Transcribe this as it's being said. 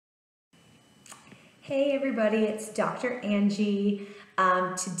Hey everybody, it's Dr. Angie.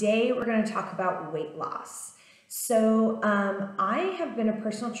 Today we're going to talk about weight loss. I have been a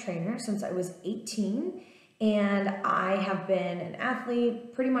personal trainer since I was 18, and I have been an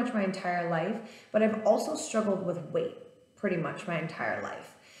athlete pretty much my entire life, but I've also struggled with weight pretty much my entire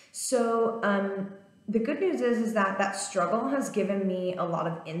life. The good news is that struggle has given me a lot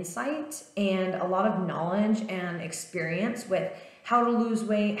of insight and a lot of knowledge and experience with how to lose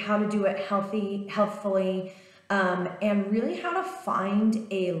weight, how to do it healthfully, and really how to find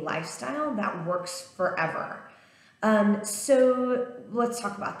a lifestyle that works forever. So let's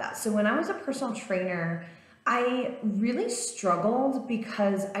talk about that. So when I was a personal trainer, I really struggled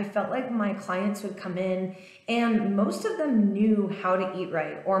because I felt like my clients would come in and most of them knew how to eat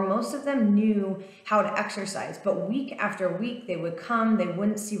right, or most of them knew how to exercise, but week after week they would come, they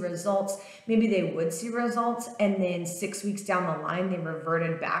wouldn't see results. Maybe they would see results and then 6 weeks down the line they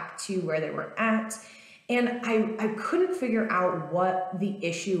reverted back to where they were at. And I couldn't figure out what the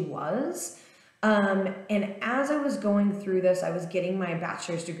issue was. And as I was going through this, I was getting my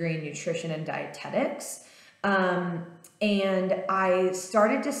bachelor's degree in nutrition and dietetics. And I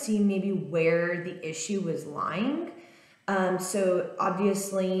started to see maybe where the issue was lying. So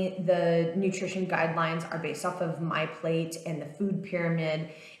obviously the nutrition guidelines are based off of MyPlate and the food pyramid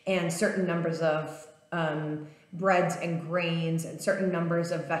and certain numbers of breads and grains and certain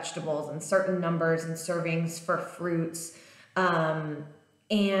numbers of vegetables and certain numbers and servings for fruits.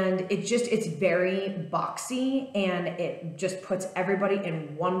 And it's very boxy, and it just puts everybody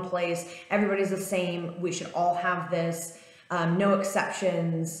in one place. Everybody's the same. We should all have this, no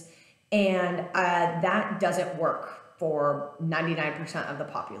exceptions. And that doesn't work for 99% of the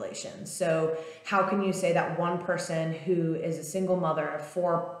population. So how can you say that one person who is a single mother of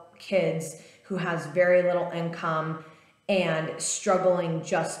 4 kids who has very little income and struggling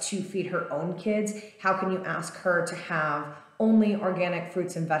just to feed her own kids, how can you ask her to have only organic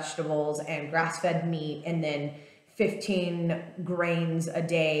fruits and vegetables and grass-fed meat and then 15 grains a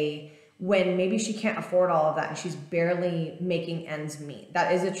day when maybe she can't afford all of that and she's barely making ends meet?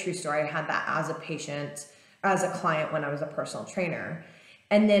 That is a true story. I had that as a patient, as a client when I was a personal trainer.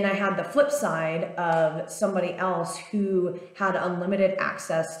 And then I had the flip side of somebody else who had unlimited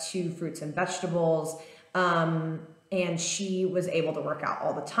access to fruits and vegetables, and she was able to work out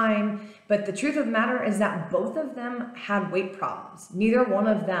all the time. But the truth of the matter is that both of them had weight problems. Neither one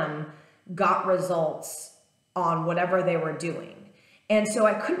of them got results on whatever they were doing. And so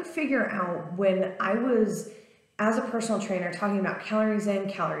I couldn't figure out, when I was, as a personal trainer, talking about calories in,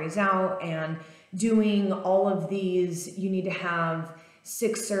 calories out, and doing all of these, you need to have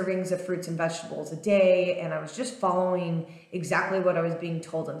 6 servings of fruits and vegetables a day. And I was just following exactly what I was being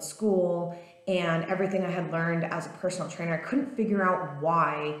told in school and everything I had learned as a personal trainer. I couldn't figure out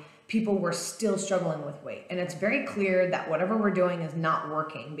why people were still struggling with weight. And it's very clear that whatever we're doing is not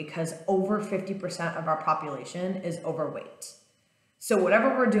working, because over 50% of our population is overweight. So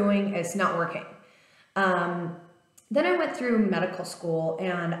whatever we're doing, it's not working. Then I went through medical school,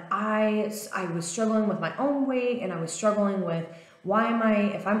 and I was struggling with my own weight, and I was struggling with,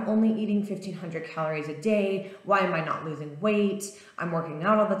 if I'm only eating 1,500 calories a day, why am I not losing weight? I'm working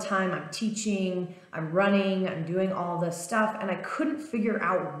out all the time, I'm teaching, I'm running, I'm doing all this stuff, and I couldn't figure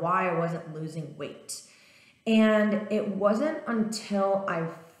out why I wasn't losing weight. And it wasn't until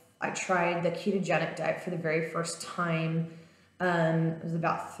I tried the ketogenic diet for the very first time, it was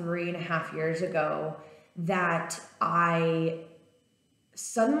about 3.5 years ago, that I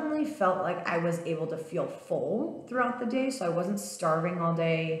suddenly felt like I was able to feel full throughout the day, so I wasn't starving all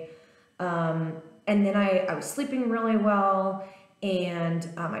day. And then I was sleeping really well, and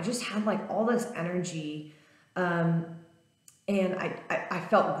I just had like all this energy, and I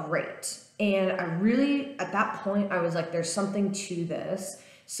felt great. And I really, at that point, I was like, there's something to this.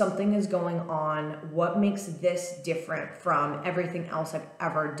 Something is going on. What makes this different from everything else I've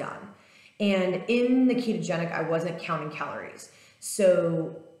ever done? And in the ketogenic, I wasn't counting calories.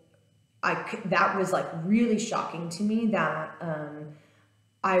 So that was like really shocking to me that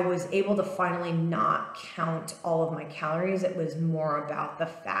I was able to finally not count all of my calories. It was more about the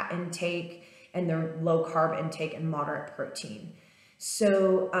fat intake and the low carb intake and moderate protein.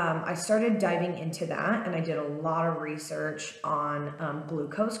 So I started diving into that, and I did a lot of research on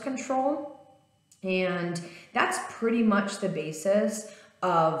glucose control. And that's pretty much the basis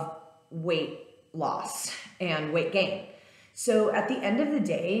of weight loss and weight gain. So at the end of the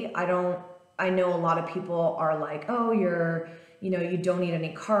day, I know a lot of people are like, oh, you don't eat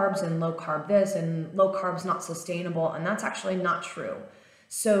any carbs and low carb this and low carb's not sustainable. And that's actually not true.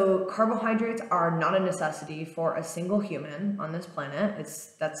 So carbohydrates are not a necessity for a single human on this planet.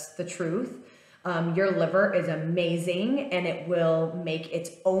 That's the truth. Your liver is amazing and it will make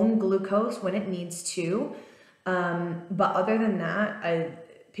its own glucose when it needs to. But other than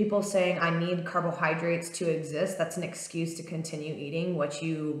that, people saying I need carbohydrates to exist, that's an excuse to continue eating what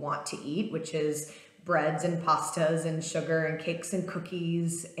you want to eat, which is breads and pastas and sugar and cakes and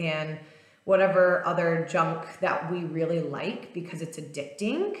cookies and whatever other junk that we really like because it's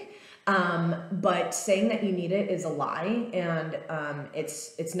addicting. But saying that you need it is a lie, and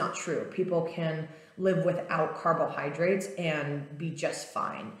it's not true. People can live without carbohydrates and be just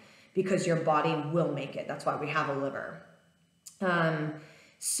fine because your body will make it. That's why we have a liver.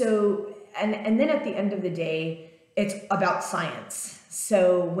 So then at the end of the day, it's about science.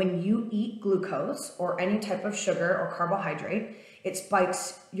 So when you eat glucose or any type of sugar or carbohydrate, it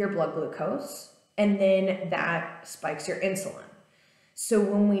spikes your blood glucose, and then that spikes your insulin. So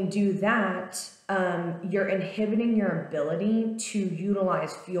when we do that, you're inhibiting your ability to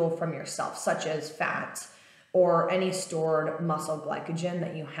utilize fuel from yourself, such as fat or any stored muscle glycogen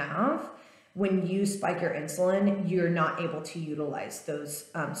that you have. When you spike your insulin, you're not able to utilize those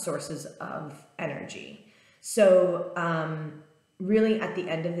sources of energy. So really at the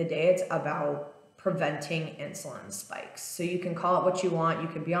end of the day, it's about preventing insulin spikes. So you can call it what you want. You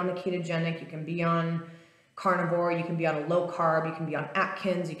can be on the ketogenic, you can be on carnivore, you can be on a low carb, you can be on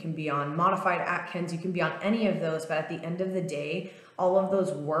Atkins, you can be on modified Atkins, you can be on any of those, but at the end of the day, all of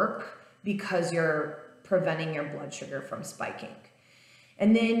those work because you're preventing your blood sugar from spiking.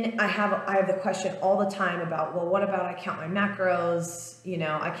 And then I have the question all the time about, well, what about I count my macros? You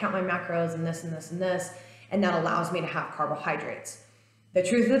know, I count my macros and this and this and this, and that allows me to have carbohydrates. The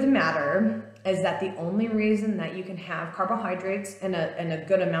truth of the matter is that the only reason that you can have carbohydrates and a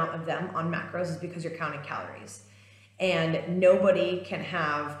good amount of them on macros is because you're counting calories. And nobody can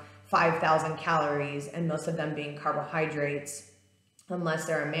have 5,000 calories and most of them being carbohydrates unless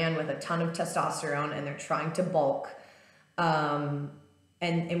they're a man with a ton of testosterone and they're trying to bulk. And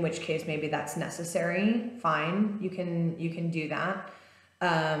in which case maybe that's necessary. Fine, you can do that.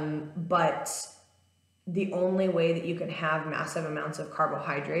 But the only way that you can have massive amounts of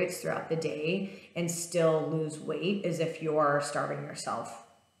carbohydrates throughout the day and still lose weight is if you're starving yourself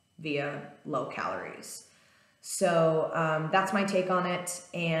via low calories. So that's my take on it.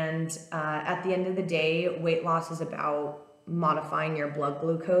 And at the end of the day, weight loss is about modifying your blood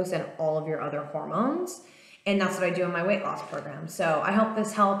glucose and all of your other hormones. And that's what I do in my weight loss program. So I hope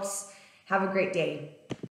this helps. Have a great day.